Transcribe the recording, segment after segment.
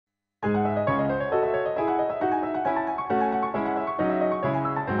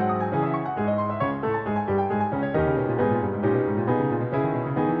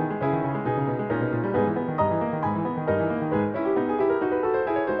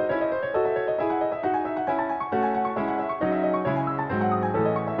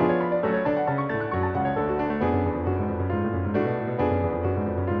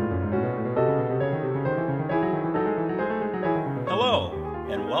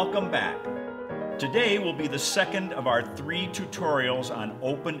Welcome back. Today will be the second of our 3 tutorials on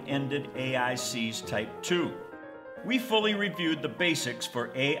open-ended AICs Type II. We fully reviewed the basics for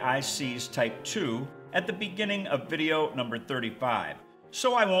AICs Type II at the beginning of video number 35,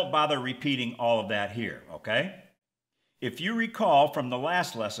 so I won't bother repeating all of that here, okay? If you recall from the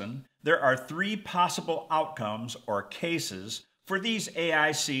last lesson, there are 3 possible outcomes or cases for these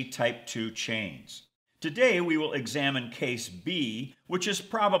AIC Type II chains. Today we will examine case B, which is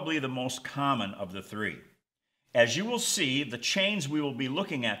probably the most common of the 3. As you will see, the chains we will be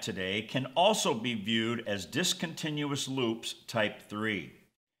looking at today can also be viewed as discontinuous loops type 3.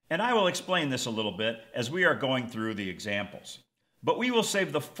 And I will explain this a little bit as we are going through the examples. But we will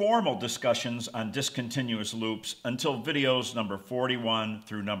save the formal discussions on discontinuous loops until videos number 41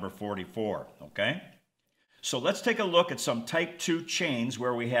 through number 44, okay? So let's take a look at some type 2 chains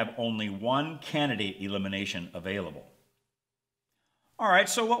where we have only one candidate elimination available. All right,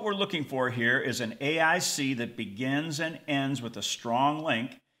 so what we're looking for here is an AIC that begins and ends with a strong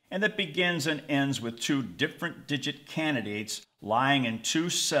link and that begins and ends with 2 different digit candidates lying in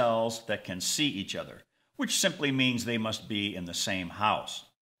 2 cells that can see each other, which simply means they must be in the same house.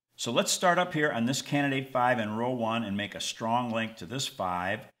 So let's start up here on this candidate 5 in row 1 and make a strong link to this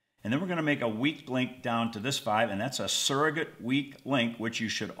 5. And then we're going to make a weak link down to this 5, and that's a surrogate weak link, which you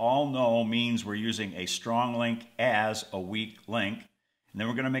should all know means we're using a strong link as a weak link. And then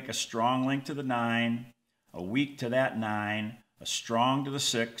we're going to make a strong link to the 9, a weak to that 9, a strong to the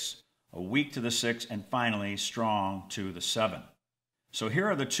 6, a weak to the 6, and finally strong to the 7. So here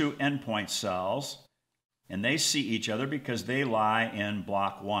are the 2 endpoint cells, and they see each other because they lie in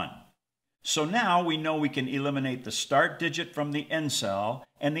block 1. So now we know we can eliminate the start digit from the end cell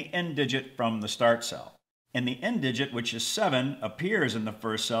and the end digit from the start cell. And the end digit, which is 7, appears in the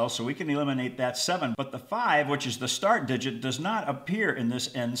first cell, so we can eliminate that 7. But the 5, which is the start digit, does not appear in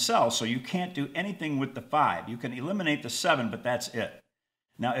this end cell, so you can't do anything with the 5. You can eliminate the 7, but that's it.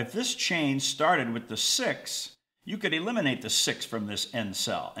 Now, if this chain started with the 6, you could eliminate the 6 from this end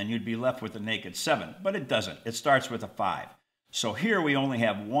cell, and you'd be left with a naked 7. But it doesn't. It starts with a 5. So here we only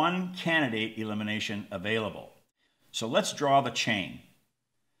have one candidate elimination available. So let's draw the chain.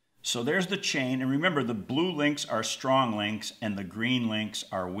 So there's the chain, and remember the blue links are strong links and the green links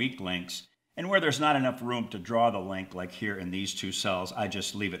are weak links. And where there's not enough room to draw the link, like here in these 2 cells, I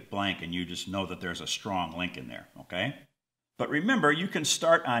just leave it blank and you just know that there's a strong link in there, okay? But remember, you can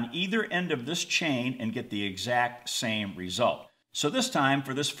start on either end of this chain and get the exact same result. So this time,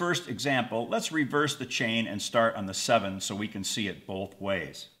 for this first example, let's reverse the chain and start on the 7 so we can see it both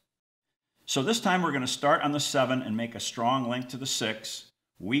ways. So this time we're going to start on the 7 and make a strong link to the 6,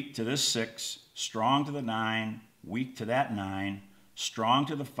 weak to this 6, strong to the 9, weak to that 9, strong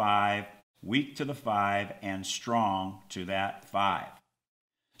to the 5, weak to the 5, and strong to that 5.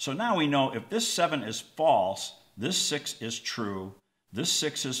 So now we know if this 7 is false, this 6 is true, this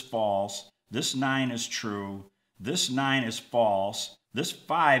 6 is false, this 9 is true, this 9 is false, this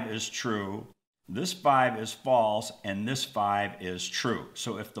 5 is true, this 5 is false, and this 5 is true.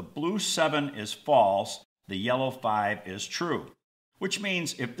 So if the blue 7 is false, the yellow 5 is true. Which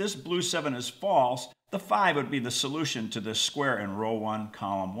means if this blue 7 is false, the 5 would be the solution to this square in row 1,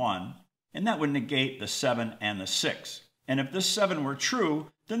 column 1, and that would negate the 7 and the 6. And if this 7 were true,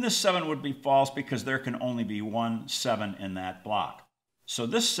 then this 7 would be false because there can only be one 7 in that block. So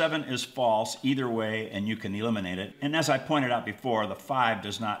this 7 is false either way, and you can eliminate it. And as I pointed out before, the 5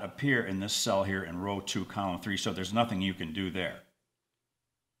 does not appear in this cell here in row 2, column 3, so there's nothing you can do there.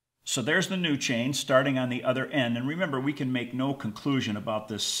 So there's the new chain starting on the other end. And remember, we can make no conclusion about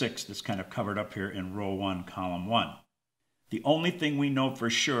this 6 that's kind of covered up here in row 1, column 1. The only thing we know for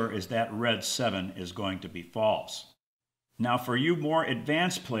sure is that red 7 is going to be false. Now for you more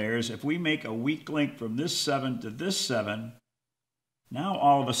advanced players, if we make a weak link from this 7 to this 7, now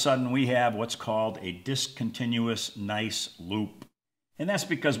all of a sudden we have what's called a discontinuous nice loop. And that's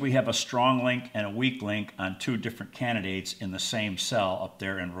because we have a strong link and a weak link on 2 different candidates in the same cell up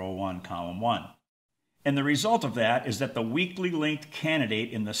there in row 1, column 1. And the result of that is that the weakly linked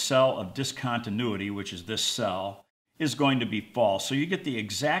candidate in the cell of discontinuity, which is this cell, is going to be false. So you get the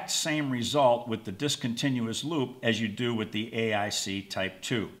exact same result with the discontinuous loop as you do with the AIC Type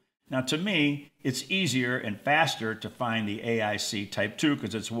II. Now to me, it's easier and faster to find the AIC Type II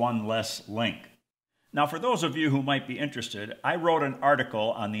because it's one less link. Now for those of you who might be interested, I wrote an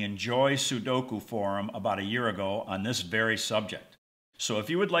article on the Enjoy Sudoku forum about a year ago on this very subject. So if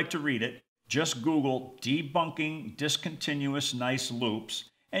you would like to read it, just Google debunking discontinuous nice loops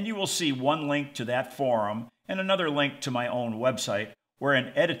and you will see one link to that forum and another link to my own website where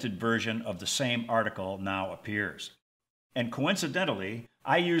an edited version of the same article now appears. And coincidentally,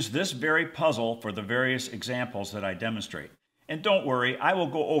 I use this very puzzle for the various examples that I demonstrate. And don't worry, I will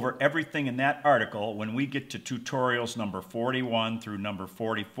go over everything in that article when we get to tutorials number 41 through number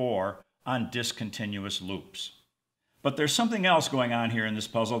 44 on discontinuous loops. But there's something else going on here in this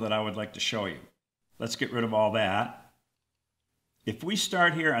puzzle that I would like to show you. Let's get rid of all that. If we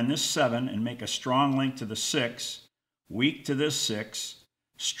start here on this 7 and make a strong link to the 6, weak to this 6,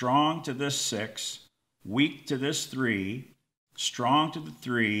 strong to this 6, weak to this 3, strong to the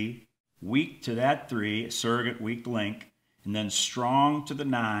 3, weak to that 3, surrogate weak link, and then strong to the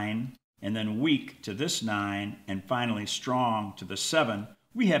 9, and then weak to this 9, and finally strong to the 7,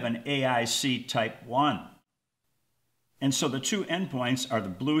 we have an AIC Type I. And so the two endpoints are the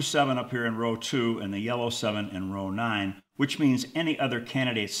blue 7 up here in row 2 and the yellow 7 in row 9, which means any other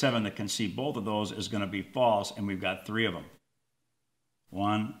candidate 7 that can see both of those is going to be false, and we've got 3 of them.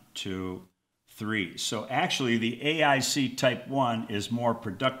 1, 2, 3. So actually the AIC Type I is more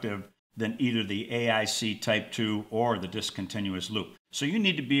productive than either the AIC Type II or the discontinuous loop. So you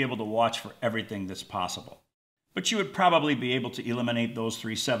need to be able to watch for everything that's possible. But you would probably be able to eliminate those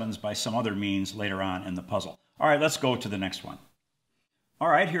 3 7s by some other means later on in the puzzle. All right, let's go to the next one. All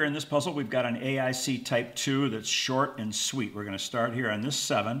right, here in this puzzle we've got an AIC Type II that's short and sweet. We're going to start here on this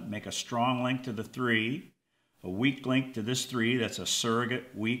 7, make a strong link to the 3, a weak link to this 3, that's a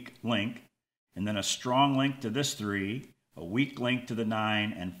surrogate weak link, and then a strong link to this 3, a weak link to the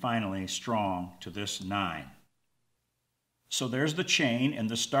 9, and finally strong to this 9. So there's the chain, and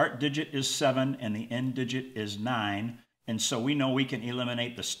the start digit is 7 and the end digit is 9, and so we know we can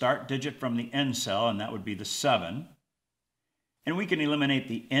eliminate the start digit from the end cell, and that would be the 7. And we can eliminate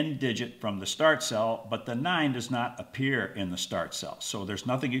the end digit from the start cell, but the 9 does not appear in the start cell. So there's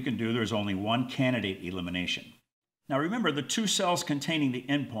nothing you can do. There's only one candidate elimination. Now remember, the two cells containing the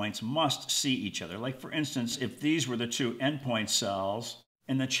endpoints must see each other. Like for instance, if these were the two endpoint cells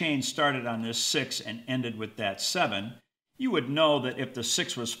and the chain started on this 6 and ended with that 7, you would know that if the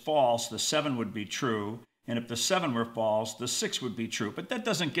 6 was false, the 7 would be true, and if the 7 were false, the 6 would be true. But that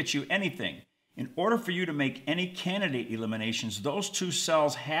doesn't get you anything. In order for you to make any candidate eliminations, those two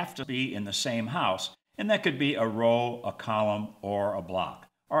cells have to be in the same house, and that could be a row, a column, or a block.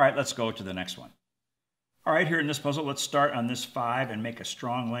 All right, let's go to the next one. All right, here in this puzzle, let's start on this 5 and make a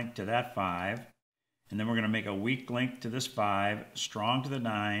strong link to that 5, and then we're going to make a weak link to this 5, strong to the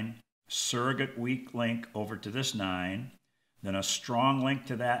 9, surrogate weak link over to this 9, then a strong link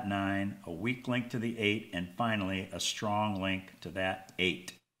to that 9, a weak link to the 8, and finally a strong link to that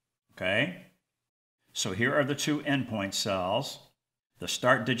 8. Okay? So here are the two endpoint cells. The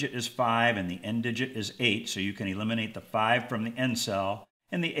start digit is 5 and the end digit is 8, so you can eliminate the 5 from the end cell,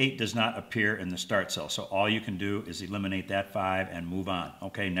 and the 8 does not appear in the start cell. So all you can do is eliminate that 5 and move on.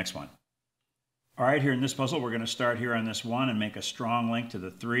 Okay, next one. All right, here in this puzzle, we're going to start here on this 1 and make a strong link to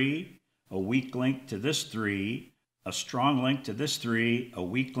the 3, a weak link to this 3, a strong link to this 3, a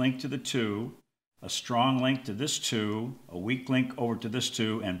weak link to the 2, a strong link to this 2, a weak link over to this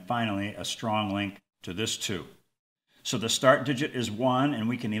 2, and finally a strong link to this 2. So the start digit is 1, and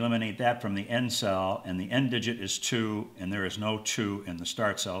we can eliminate that from the end cell, and the end digit is 2, and there is no 2 in the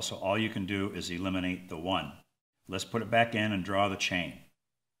start cell, so all you can do is eliminate the 1. Let's put it back in and draw the chain.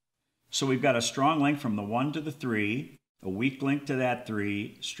 So we've got a strong link from the 1 to the 3, a weak link to that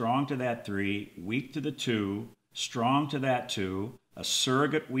 3, strong to that 3, weak to the 2, strong to that 2, a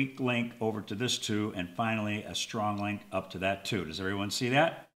surrogate weak link over to this 2, and finally a strong link up to that 2. Does everyone see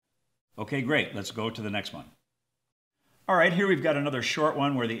that? Okay, great. Let's go to the next one. All right, here we've got another short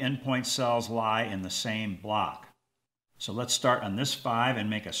one where the endpoint cells lie in the same block. So let's start on this 5 and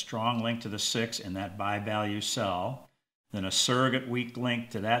make a strong link to the 6 in that by value cell, then a surrogate weak link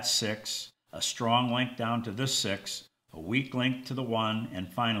to that 6, a strong link down to this 6, a weak link to the 1,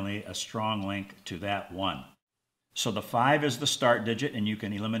 and finally a strong link to that 1. So the 5 is the start digit, and you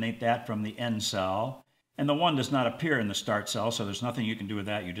can eliminate that from the end cell. And the 1 does not appear in the start cell, so there's nothing you can do with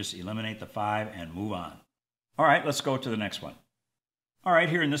that. You just eliminate the 5 and move on. All right, let's go to the next one. All right,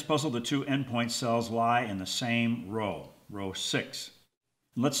 here in this puzzle, the two endpoint cells lie in the same row, row 6.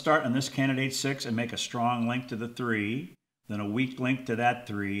 Let's start on this candidate 6 and make a strong link to the 3, then a weak link to that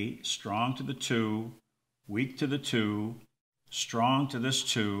 3, strong to the 2, weak to the 2, strong to this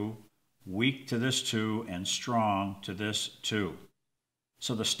 2, weak to this 2, and strong to this 2.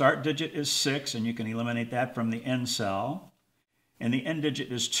 So the start digit is 6, and you can eliminate that from the end cell. And the end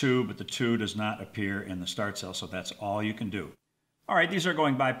digit is 2, but the 2 does not appear in the start cell, so that's all you can do. All right, these are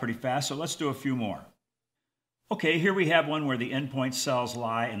going by pretty fast, so let's do a few more. Okay, here we have one where the endpoint cells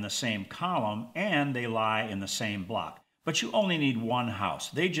lie in the same column, and they lie in the same block. But you only need one house.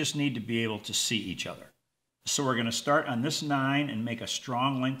 They just need to be able to see each other. So we're going to start on this 9 and make a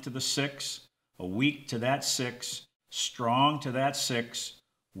strong link to the 6, a weak to that 6, strong to that 6,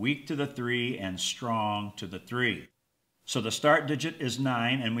 weak to the 3, and strong to the 3. So the start digit is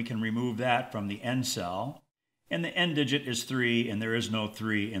 9, and we can remove that from the end cell. And the end digit is 3, and there is no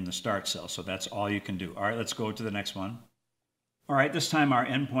 3 in the start cell, so that's all you can do. All right, let's go to the next one. All right, this time our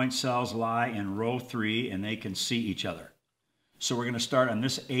endpoint cells lie in row 3, and they can see each other. So we're going to start on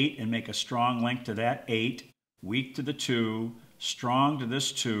this 8 and make a strong link to that 8, weak to the 2, strong to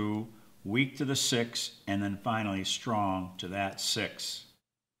this 2, weak to the 6, and then finally strong to that 6.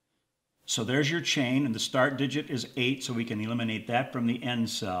 So there's your chain, and the start digit is 8, so we can eliminate that from the end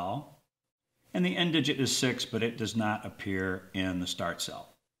cell. And the end digit is 6, but it does not appear in the start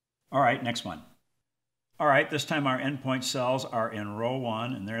cell. All right, next one. All right, this time our endpoint cells are in row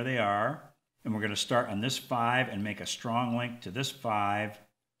 1, and there they are. And we're going to start on this 5 and make a strong link to this 5,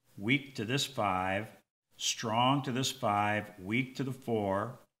 weak to this 5, strong to this 5, weak to the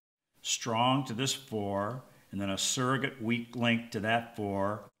 4, strong to this 4, and then a surrogate weak link to that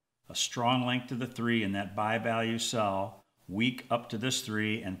 4, a strong link to the 3 in that by value cell, weak up to this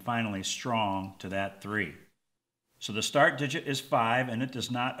 3, and finally strong to that 3. So the start digit is 5, and it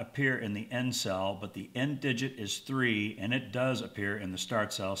does not appear in the end cell, but the end digit is 3, and it does appear in the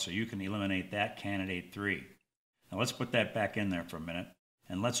start cell, so you can eliminate that candidate 3. Now let's put that back in there for a minute,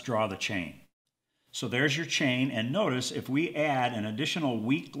 and let's draw the chain. So there's your chain, and notice if we add an additional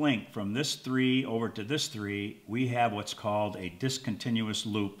weak link from this 3 over to this 3, we have what's called a discontinuous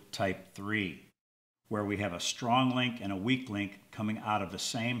loop type 3. Where we have a strong link and a weak link coming out of the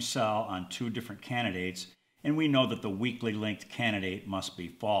same cell on 2 different candidates, and we know that the weakly linked candidate must be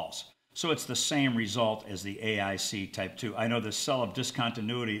false. So it's the same result as the AIC Type II. I know the cell of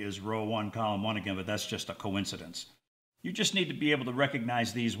discontinuity is row 1, column 1 again, but that's just a coincidence. You just need to be able to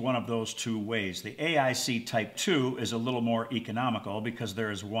recognize these one of those 2 ways. The AIC Type II is a little more economical because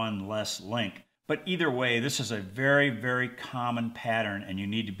there is 1 less link. But either way, this is a very, very common pattern, and you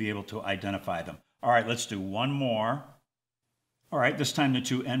need to be able to identify them. All right, let's do one more. All right, this time the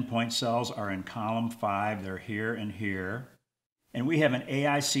 2 endpoint cells are in column 5. They're here and here. And we have an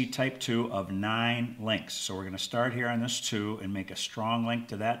AIC Type II of 9 links. So we're going to start here on this 2 and make a strong link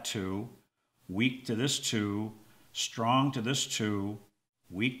to that 2, weak to this 2, strong to this 2,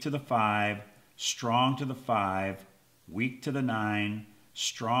 weak to the 5, strong to the 5, weak to the 9,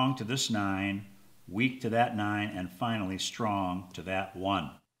 strong to this 9, weak to that 9, and finally strong to that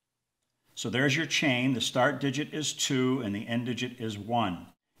 1. So there's your chain. The start digit is 2 and the end digit is 1.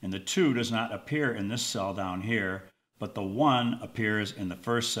 And the 2 does not appear in this cell down here, but the 1 appears in the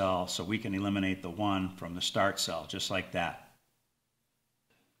first cell, so we can eliminate the 1 from the start cell, just like that.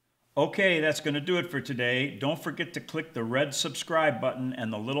 Okay, that's going to do it for today. Don't forget to click the red subscribe button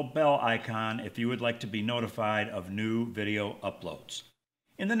and the little bell icon if you would like to be notified of new video uploads.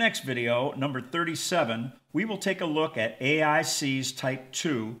 In the next video, number 37, we will take a look at AICs Type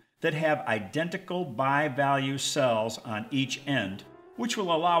II that have identical by-value cells on each end, which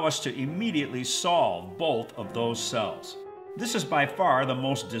will allow us to immediately solve both of those cells. This is by far the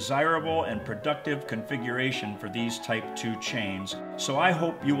most desirable and productive configuration for these Type II chains, so I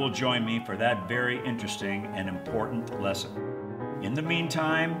hope you will join me for that very interesting and important lesson. In the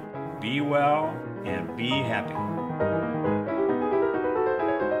meantime, be well and be happy.